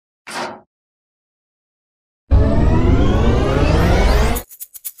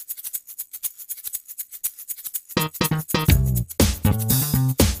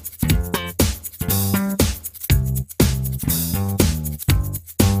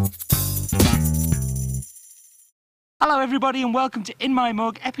Hello everybody and welcome to In My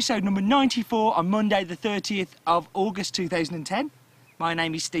Mug, episode number 94 on Monday the 30th of August 2010. My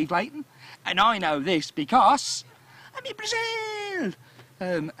name is Steve Layton and I know this because I'm in Brazil!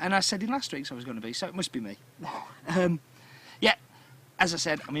 And I said in last week's I was going to be, so it must be me. Yeah, as I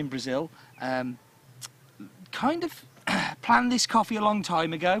said, I'm in Brazil. Kind of planned this coffee a long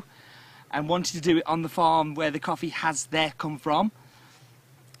time ago and wanted to do it on the farm where the coffee has come from.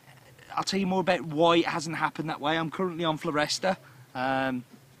 I'll tell you more about why it hasn't happened that way. I'm currently on Floresta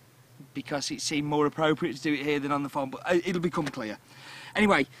because it seemed more appropriate to do it here than on the farm, but it'll become clear.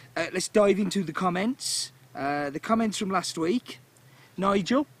 Anyway, let's dive into the comments. The comments from last week.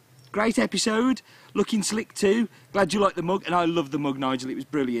 Nigel, great episode, looking slick too. Glad you like the mug, and I love the mug, Nigel, it was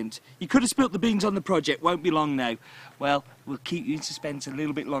brilliant. You could have spilt the beans on the project, won't be long now. Well, we'll keep you in suspense a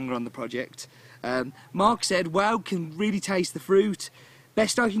little bit longer on the project. Mark said, wow, can really taste the fruit.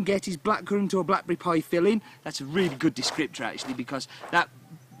 Best I can get is blackcurrant or blackberry pie filling. That's a really good descriptor actually, because that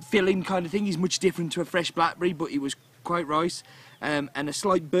filling kind of thing is much different to a fresh blackberry, but it was quite right. And a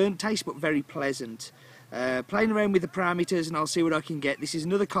slight burnt taste, but very pleasant. Playing around with the parameters and I'll see what I can get. This is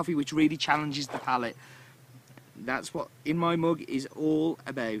another coffee which really challenges the palate. That's what In My Mug is all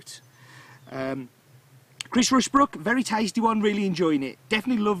about. Chris Rushbrook, very tasty one, really enjoying it.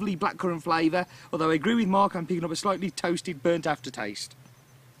 Definitely lovely blackcurrant flavour, although I agree with Mark, I'm picking up a slightly toasted, burnt aftertaste.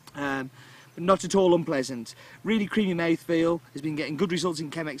 But not at all unpleasant. Really creamy mouthfeel, has been getting good results in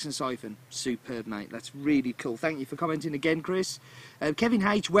Chemex and Siphon. Superb, mate, that's really cool. Thank you for commenting again, Chris. Kevin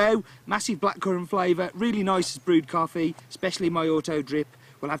H, wow, massive blackcurrant flavour, really nice as brewed coffee, especially my auto drip.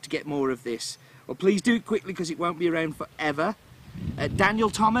 We'll have to get more of this. Well, please do it quickly because it won't be around forever. Daniel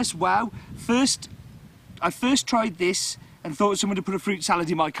Thomas, wow, I first tried this and thought someone had put a fruit salad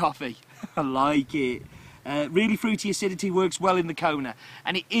in my coffee. I like it. Really fruity acidity, works well in the Kona.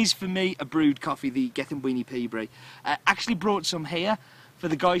 And it is, for me, a brewed coffee, the Gethin Peaberry. Actually brought some here for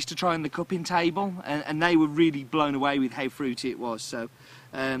the guys to try on the cupping table, and they were really blown away with how fruity it was. So,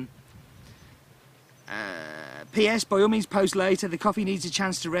 P.S. by all means post later, the coffee needs a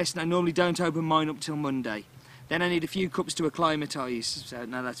chance to rest and I normally don't open mine up till Monday. Then I need a few cups to acclimatise. So,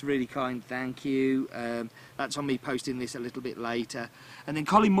 no, that's really kind, thank you. That's on me posting this a little bit later. And then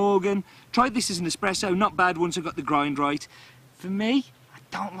Colin Morgan, tried this as an espresso, not bad once I got the grind right. For me, I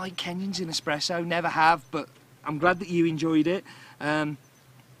don't like Kenyans in espresso, never have, but I'm glad that you enjoyed it.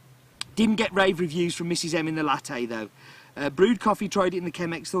 Didn't get rave reviews from Mrs M in the latte though. Brewed coffee, tried it in the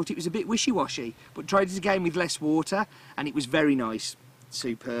Chemex, thought it was a bit wishy-washy, but tried it again with less water, and it was very nice.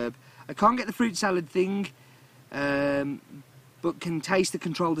 Superb. I can't get the fruit salad thing, but can taste the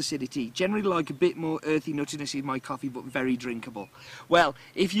controlled acidity. Generally like a bit more earthy nuttiness in my coffee, but very drinkable. Well,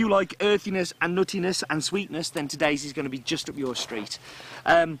 if you like earthiness and nuttiness and sweetness, then today's is going to be just up your street.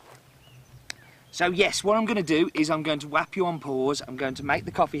 So yes, what I'm going to do is I'm going to whap you on pause. I'm going to make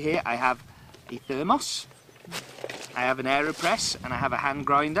the coffee here. I have a thermos, I have an AeroPress, and I have a hand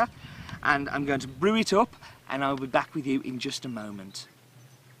grinder, and I'm going to brew it up, and I'll be back with you in just a moment.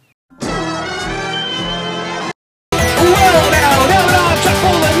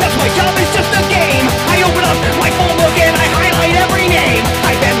 My job is just a game. I open up my phone book and I highlight every name.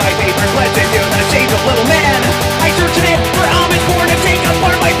 I pen my paper, let's do the shades of little man. I search in it for homage born to take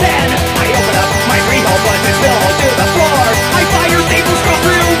apart my pen. I open up my dream hole, but it's still to the floor. I fire staples scroll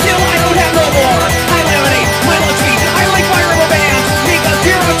through till I don't have no more. I laminate my lunch meat, I like my rubber bands. Make a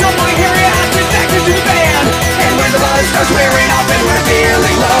zero till my hair reacts back into the band. And when the buzz starts wearing off and we're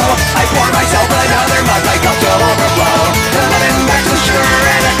feeling low, I pour myself another mug, my cup to overflow. Eleven back to sure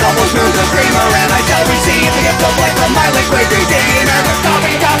and a couple spoons of creamer, and I shall receive the gift of life from my liquid redeemer.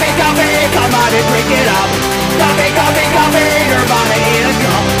 Coffee, coffee, coffee, come on and drink it up. Coffee, coffee, coffee, Nirvana in a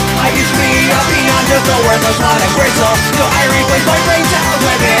cup. I used to be a peon, just a worthless lot of gristle, so I replaced my brain cells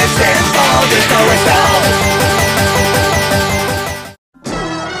with this simple Disco-Estelle.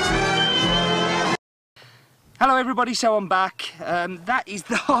 Hello everybody, so I'm back. That is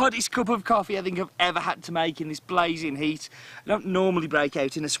the hardest cup of coffee I think I've ever had to make in this blazing heat. I don't normally break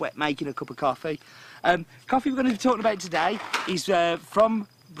out in a sweat making a cup of coffee. Coffee we're going to be talking about today is from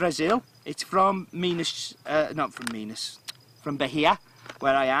Brazil. It's from from Bahia,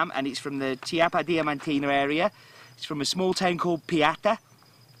 where I am, and it's from the Chapada Diamantina area. It's from a small town called Piata.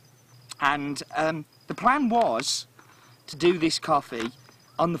 And the plan was to do this coffee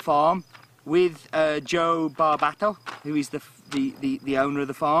on the farm with Joe Barbato, who is the owner of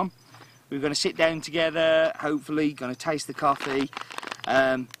the farm. We were going to sit down together, hopefully, going to taste the coffee,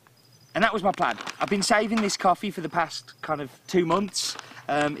 and that was my plan. I've been saving this coffee for the past kind of 2 months.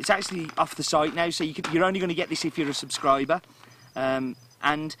 It's actually off the site now, so you're only going to get this if you're a subscriber. And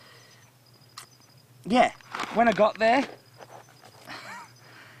yeah, when I got there,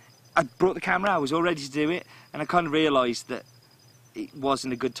 I brought the camera, I was all ready to do it, and I kind of realised that it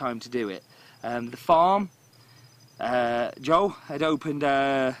wasn't a good time to do it. The farm, Joe had opened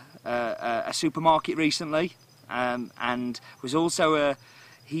a supermarket recently, and was also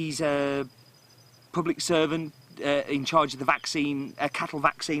he's a public servant in charge of the cattle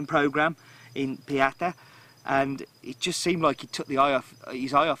vaccine programme in Piatta, and it just seemed like he took his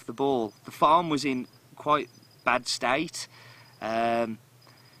eye off the ball. The farm was in quite bad state.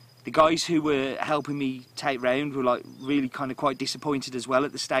 The guys who were helping me take round were like really kind of quite disappointed as well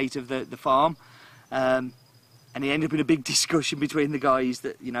at the state of the farm, and it ended up in a big discussion between the guys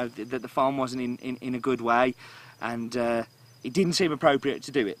that that the farm wasn't in a good way, and it didn't seem appropriate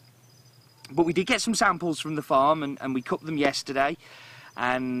to do it. But we did get some samples from the farm, and we cut them yesterday,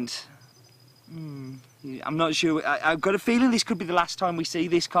 and I'm not sure. I've got a feeling this could be the last time we see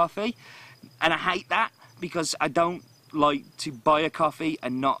this coffee, and I hate that because I don't like to buy a coffee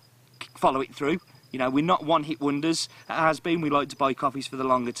and not follow it through. You know, we're not one-hit wonders. It has been. We like to buy coffees for the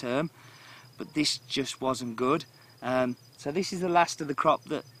longer term, but this just wasn't good. So this is the last of the crop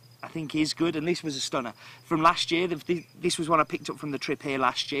that I think is good, and this was a stunner. From last year, this was one I picked up from the trip here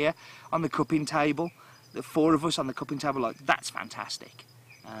last year on the cupping table. The 4 of us on the cupping table, like, that's fantastic.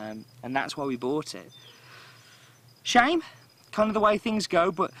 And that's why we bought it. Shame, kind of the way things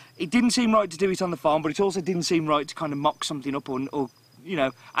go, but it didn't seem right to do it on the farm, but it also didn't seem right to kind of mock something up or you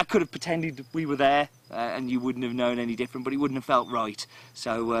know, I could have pretended we were there and you wouldn't have known any different, but it wouldn't have felt right.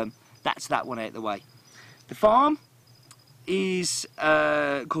 So that's that one out of the way. The farm is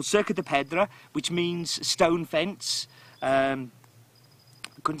called Cerca de Pedra, which means stone fence. I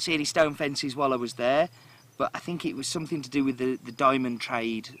couldn't see any stone fences while I was there, but I think it was something to do with the diamond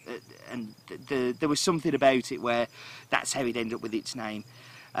trade, and there was something about it where that's how it ended up with its name.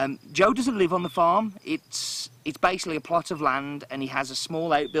 Joe doesn't live on the farm. It's basically a plot of land, and he has a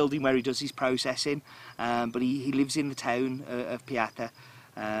small outbuilding where he does his processing, but he lives in the town of Piatta.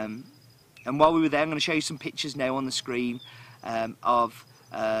 And while we were there, I'm going to show you some pictures now on the screen of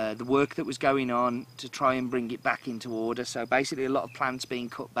the work that was going on to try and bring it back into order. So basically a lot of plants being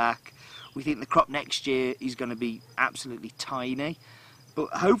cut back. We think the crop next year is going to be absolutely tiny, but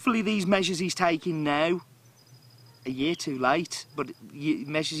hopefully these measures he's taking now, a year too late, but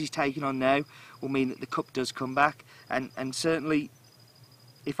measures he's taking on now will mean that the cup does come back, and certainly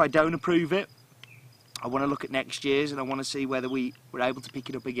if I don't approve it, I want to look at next year's and I want to see whether we were able to pick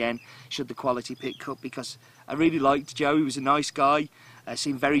it up again should the quality pick up, because I really liked Joe. He was a nice guy,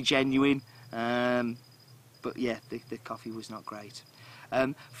 seemed very genuine, but yeah, the coffee was not great.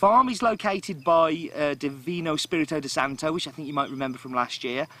 Farm is located by Divino Spirito de Santo, which I think you might remember from last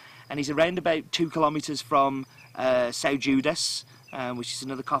year, and he's around about 2 kilometres from São Judas, which is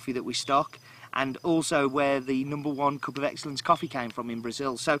another coffee that we stock, and also where the #1 Cup of Excellence coffee came from in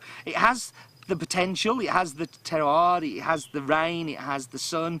Brazil. So it has the potential, it has the terroir, it has the rain, it has the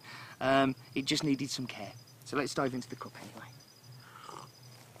sun, it just needed some care. So let's dive into the cup anyway.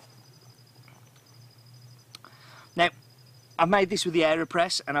 Now, I've made this with the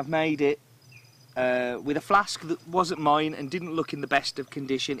AeroPress, and I've made it with a flask that wasn't mine and didn't look in the best of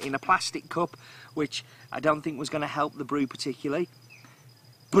condition, in a plastic cup, which I don't think was going to help the brew particularly,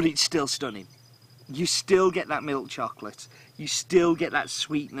 but it's still stunning. You still get that milk chocolate, you still get that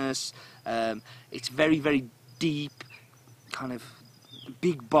sweetness, it's very, very deep, kind of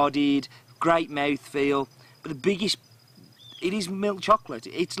big-bodied, great mouthfeel, but the biggest, it is milk chocolate.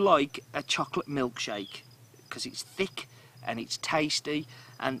 It's like a chocolate milkshake, because it's thick and it's tasty,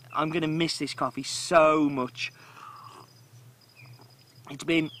 and I'm going to miss this coffee so much. It's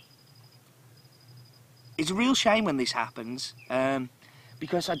a real shame when this happens,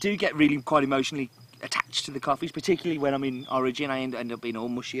 because I do get really quite emotionally attached to the coffees, particularly when I'm in Origin. I end up being all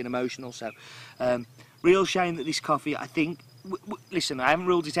mushy and emotional, so real shame that this coffee, I think, listen, I haven't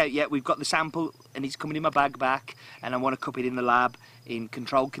ruled it out yet. We've got the sample and it's coming in my bag back, and I want to cup it in the lab in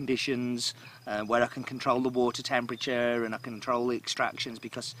controlled conditions, where I can control the water temperature and I can control the extractions,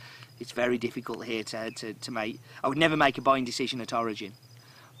 because it's very difficult here to make. I would never make a buying decision at Origin,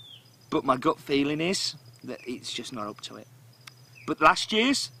 but my gut feeling is that it's just not up to it. But last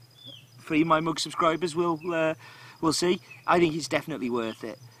year's, for my mug subscribers will see, I think it's definitely worth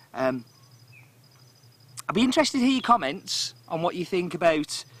it. I'd be interested to hear your comments on what you think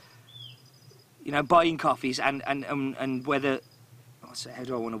about, you know, buying coffees and whether, how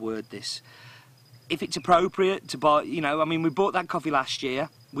do I want to word this? If it's appropriate to buy, you know, I mean, we bought that coffee last year.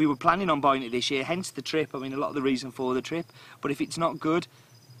 We were planning on buying it this year, hence the trip. I mean, a lot of the reason for the trip. But if it's not good,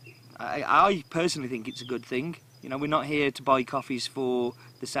 I personally think it's a good thing. You know, we're not here to buy coffees for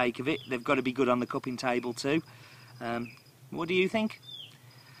the sake of it. They've got to be good on the cupping table too. What do you think?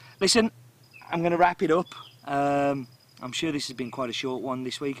 Listen, I'm going to wrap it up. I'm sure this has been quite a short one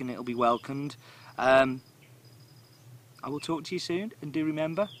this week, and it'll be welcomed. I will talk to you soon, and do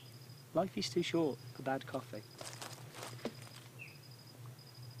remember, life is too short for bad coffee.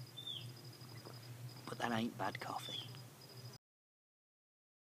 But that ain't bad coffee.